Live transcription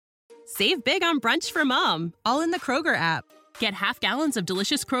Save big on brunch for mom, all in the Kroger app. Get half gallons of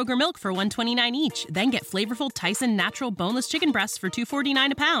delicious Kroger milk for $1.29 each. Then get flavorful Tyson natural boneless chicken breasts for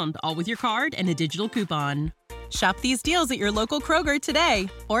 $2.49 a pound, all with your card and a digital coupon. Shop these deals at your local Kroger today,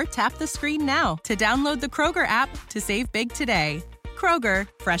 or tap the screen now to download the Kroger app to save big today. Kroger,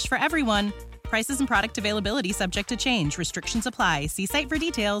 fresh for everyone. Prices and product availability subject to change. Restrictions apply. See site for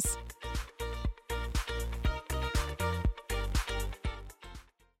details.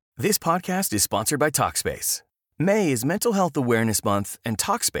 This podcast is sponsored by Talkspace. May is Mental Health Awareness Month, and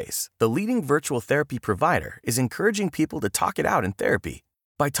Talkspace, the leading virtual therapy provider, is encouraging people to talk it out in therapy.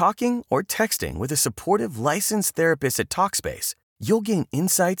 By talking or texting with a supportive, licensed therapist at Talkspace, you'll gain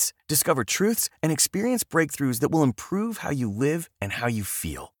insights, discover truths, and experience breakthroughs that will improve how you live and how you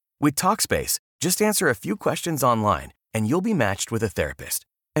feel. With Talkspace, just answer a few questions online, and you'll be matched with a therapist.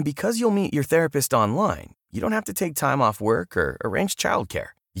 And because you'll meet your therapist online, you don't have to take time off work or arrange childcare.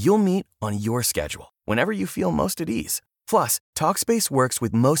 You'll meet on your schedule, whenever you feel most at ease. Plus, Talkspace works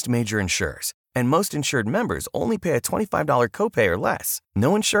with most major insurers, and most insured members only pay a $25 copay or less.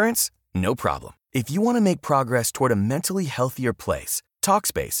 No insurance? No problem. If you want to make progress toward a mentally healthier place,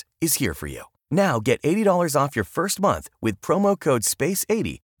 Talkspace is here for you. Now get $80 off your first month with promo code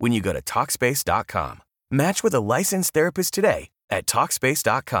SPACE80 when you go to Talkspace.com. Match with a licensed therapist today at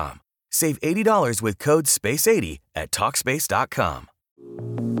Talkspace.com. Save $80 with code SPACE80 at Talkspace.com.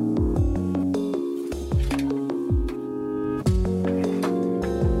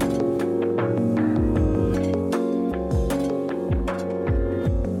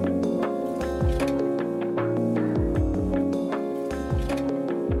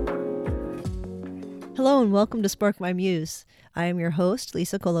 Hello and welcome to Spark My Muse. I am your host,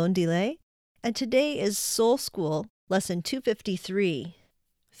 Lisa Colon-Delay, and today is Soul School, Lesson 253,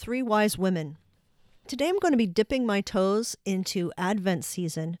 Three Wise Women. Today I'm going to be dipping my toes into Advent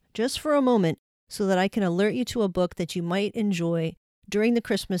season just for a moment so that I can alert you to a book that you might enjoy during the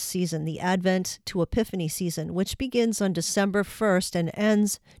Christmas season, the Advent to Epiphany season, which begins on December 1st and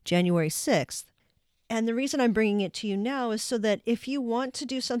ends January 6th. And the reason I'm bringing it to you now is so that if you want to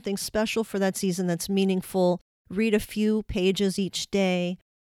do something special for that season that's meaningful, read a few pages each day,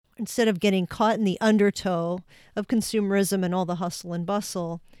 instead of getting caught in the undertow of consumerism and all the hustle and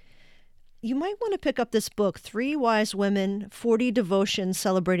bustle, you might want to pick up this book, Three Wise Women, 40 Devotions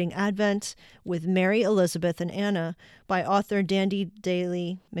Celebrating Advent with Mary, Elizabeth, and Anna by author Dandy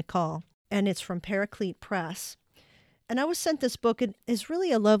Daly McCall. And it's from Paraclete Press. And I was sent this book. It is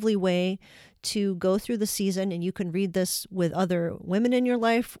really a lovely way to go through the season, and you can read this with other women in your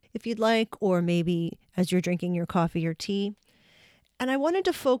life if you'd like, or maybe as you're drinking your coffee or tea. And I wanted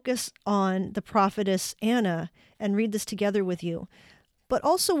to focus on the prophetess Anna and read this together with you, but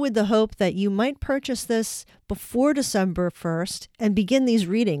also with the hope that you might purchase this before December 1st and begin these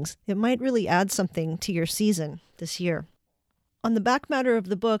readings. It might really add something to your season this year. On the back matter of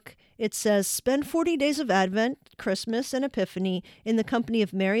the book, it says, spend 40 days of Advent, Christmas, and Epiphany in the company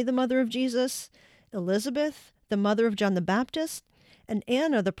of Mary, the mother of Jesus, Elizabeth, the mother of John the Baptist, and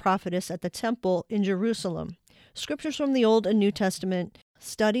Anna, the prophetess, at the temple in Jerusalem. Scriptures from the Old and New Testament,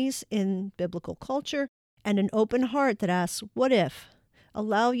 studies in biblical culture, and an open heart that asks, what if?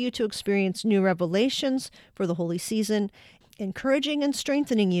 Allow you to experience new revelations for the holy season, encouraging and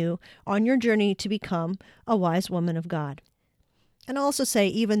strengthening you on your journey to become a wise woman of God. And I'll also say,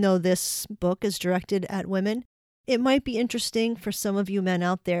 even though this book is directed at women, it might be interesting for some of you men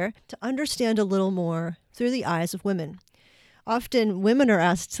out there to understand a little more through the eyes of women. Often women are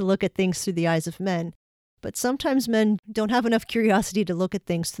asked to look at things through the eyes of men, but sometimes men don't have enough curiosity to look at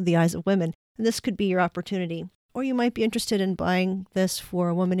things through the eyes of women, and this could be your opportunity. Or you might be interested in buying this for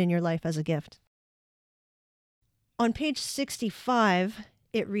a woman in your life as a gift. On page 65,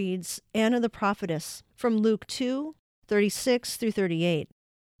 it reads, Anna the Prophetess, from Luke 2:36 through 38.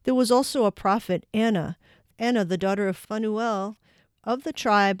 There was also a prophet, Anna, the daughter of Phanuel, of the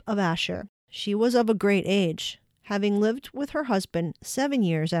tribe of Asher. She was of a great age, having lived with her husband 7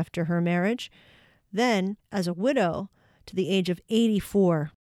 years after her marriage, then as a widow to the age of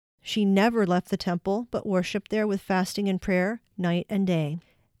 84. She never left the temple, but worshipped there with fasting and prayer night and day.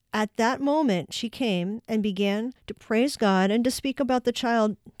 At that moment she came and began to praise God and to speak about the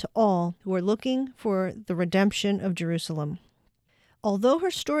child to all who were looking for the redemption of Jerusalem. Although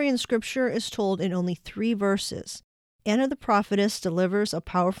her story in Scripture is told in only 3 verses, Anna the prophetess delivers a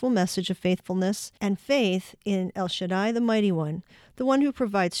powerful message of faithfulness and faith in El Shaddai, the Mighty One, the one who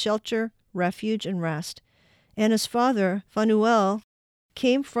provides shelter, refuge, and rest. Anna's father, Phanuel,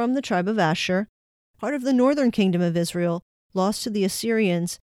 came from the tribe of Asher, part of the northern kingdom of Israel, lost to the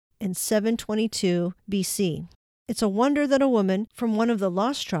Assyrians in 722 BC. It's a wonder that a woman from one of the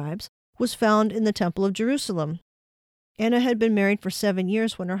lost tribes was found in the Temple of Jerusalem. Anna had been married for 7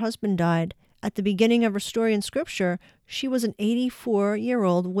 years when her husband died. At the beginning of her story in Scripture, she was an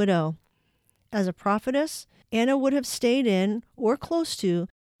 84-year-old widow. As a prophetess, Anna would have stayed in, or close to,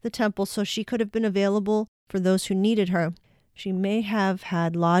 the temple so she could have been available for those who needed her. She may have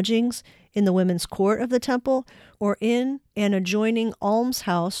had lodgings in the women's court of the temple or in an adjoining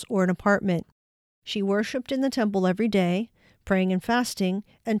almshouse or an apartment. She worshipped in the temple every day, praying and fasting,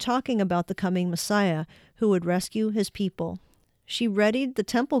 and talking about the coming Messiah who would rescue his people. She readied the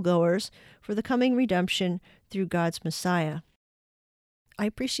temple-goers for the coming redemption through God's Messiah. I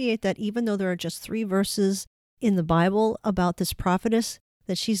appreciate that even though there are just 3 verses in the Bible about this prophetess,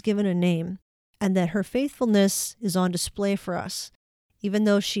 that she's given a name, and that her faithfulness is on display for us. Even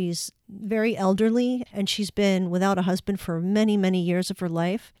though she's very elderly and she's been without a husband for many, many years of her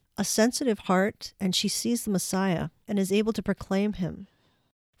life, a sensitive heart, and she sees the Messiah and is able to proclaim him.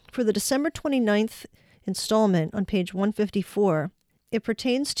 For the December 29th installment on page 154, it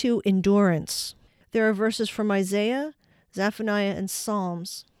pertains to endurance. There are verses from Isaiah, Zephaniah, and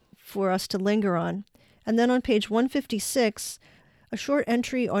Psalms for us to linger on. And then on page 156, a short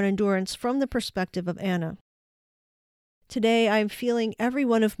entry on endurance from the perspective of Anna. Today I am feeling every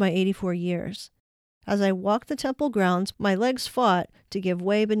one of my 84 years. As I walked the temple grounds, my legs fought to give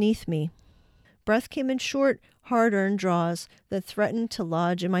way beneath me. Breath came in short, hard-earned draws that threatened to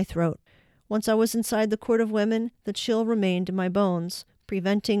lodge in my throat. Once I was inside the court of women, the chill remained in my bones,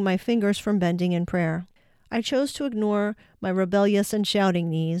 preventing my fingers from bending in prayer. I chose to ignore my rebellious and shouting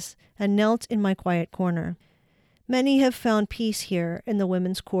knees and knelt in my quiet corner. Many have found peace here in the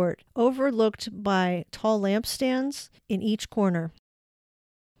women's court, overlooked by tall lampstands in each corner.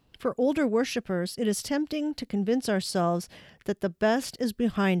 For older worshipers, it is tempting to convince ourselves that the best is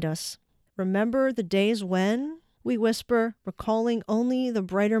behind us. Remember the days when? We whisper, recalling only the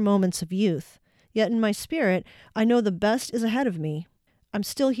brighter moments of youth. Yet in my spirit, I know the best is ahead of me. I'm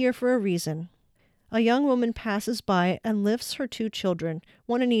still here for a reason. A young woman passes by and lifts her 2 children,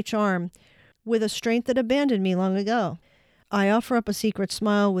 one in each arm, with a strength that abandoned me long ago. I offer up a secret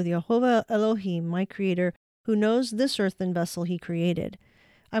smile with Jehovah Elohim, my Creator, who knows this earthen vessel he created.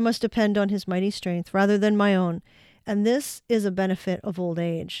 I must depend on his mighty strength rather than my own, and this is a benefit of old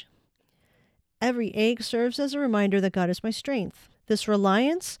age. Every ache serves as a reminder that God is my strength. This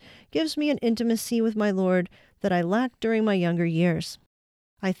reliance gives me an intimacy with my Lord that I lacked during my younger years.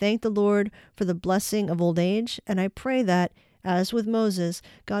 I thank the Lord for the blessing of old age, and I pray that, as with Moses,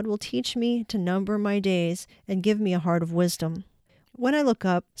 God will teach me to number my days and give me a heart of wisdom. When I look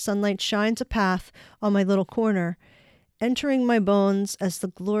up, sunlight shines a path on my little corner, entering my bones as the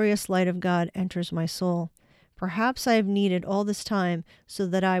glorious light of God enters my soul. Perhaps I have needed all this time so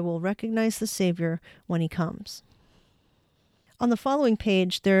that I will recognize the Savior when he comes. On the following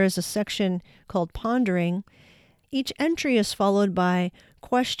page, there is a section called Pondering. Each entry is followed by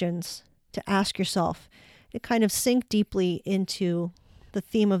questions to ask yourself, to kind of sink deeply into the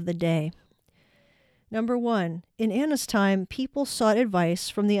theme of the day. Number 1, in Anna's time, people sought advice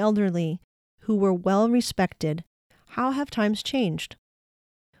from the elderly who were well respected. How have times changed?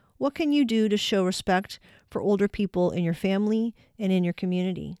 What can you do to show respect for older people in your family and in your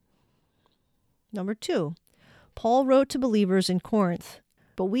community? Number 2, Paul wrote to believers in Corinth,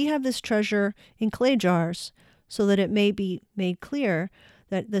 but we have this treasure in clay jars so that it may be made clear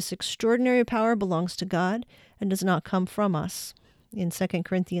that this extraordinary power belongs to God and does not come from us. In 2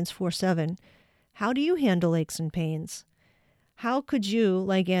 Corinthians 4:7, how do you handle aches and pains? How could you,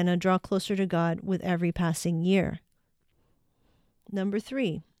 like Anna, draw closer to God with every passing year? Number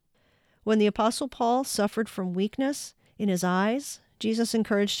 3, when the Apostle Paul suffered from weakness in his eyes, Jesus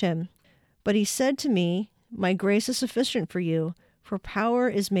encouraged him. But he said to me, my grace is sufficient for you, for power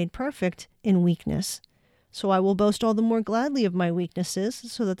is made perfect in weakness. So I will boast all the more gladly of my weaknesses,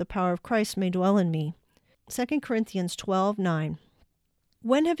 so that the power of Christ may dwell in me. 2 Corinthians 12:9.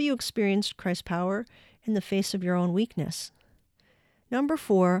 When have you experienced Christ's power in the face of your own weakness? Number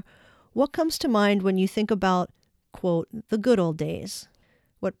 4, what comes to mind when you think about, quote, the good old days?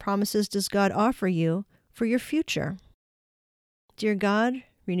 What promises does God offer you for your future? Dear God,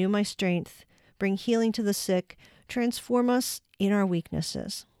 renew my strength, bring healing to the sick, transform us in our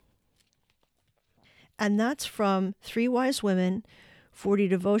weaknesses. And that's from 3 Wise Women, 40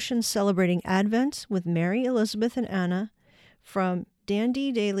 Devotions Celebrating Advent with Mary, Elizabeth, and Anna, from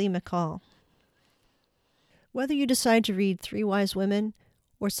Dandy Daily McCall. Whether you decide to read 3 Wise Women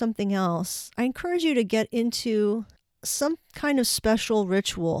or something else, I encourage you to get into some kind of special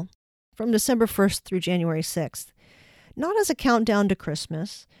ritual from December 1st through January 6th. Not as a countdown to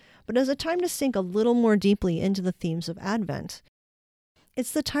Christmas, but as a time to sink a little more deeply into the themes of Advent. It's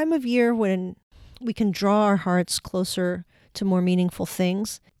the time of year when we can draw our hearts closer to more meaningful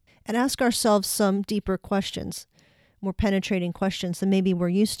things and ask ourselves some deeper questions, more penetrating questions than maybe we're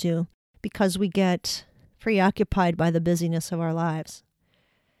used to because we get preoccupied by the busyness of our lives.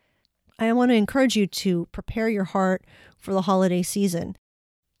 I want to encourage you to prepare your heart for the holiday season.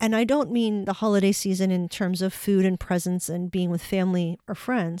 And I don't mean the holiday season in terms of food and presents and being with family or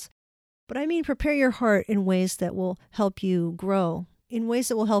friends, but I mean prepare your heart in ways that will help you grow, in ways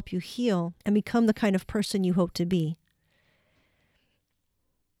that will help you heal and become the kind of person you hope to be.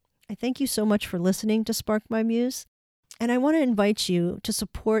 I thank you so much for listening to Spark My Muse, and I want to invite you to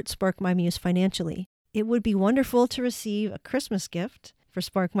support Spark My Muse financially. It would be wonderful to receive a Christmas gift for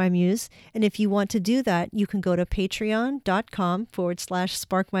Spark My Muse, and if you want to do that, you can go to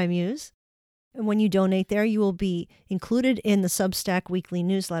patreon.com/sparkmymuse, and when you donate there, you will be included in the Substack weekly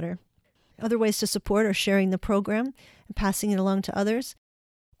newsletter. Other ways to support are sharing the program and passing it along to others,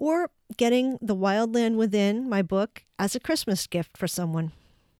 or getting The Wildland Within, my book, as a Christmas gift for someone.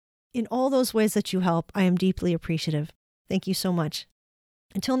 In all those ways that you help, I am deeply appreciative. Thank you so much.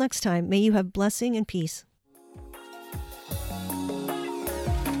 Until next time, may you have blessing and peace.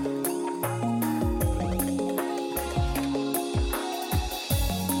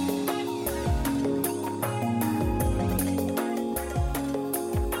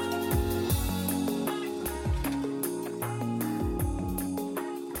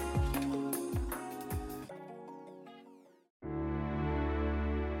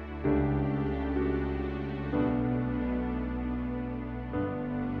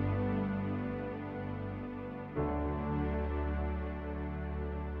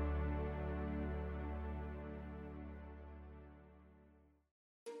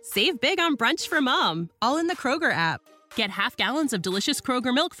 Save big on brunch for mom, all in the Kroger app. Get half gallons of delicious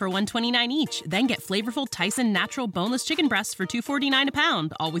Kroger milk for $1.29 each. Then get flavorful Tyson natural boneless chicken breasts for $2.49 a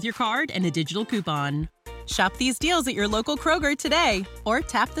pound, all with your card and a digital coupon. Shop these deals at your local Kroger today, or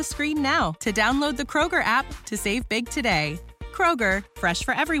tap the screen now to download the Kroger app to save big today. Kroger, fresh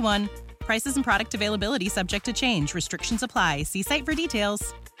for everyone. Prices and product availability subject to change. Restrictions apply. See site for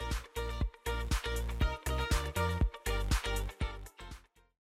details.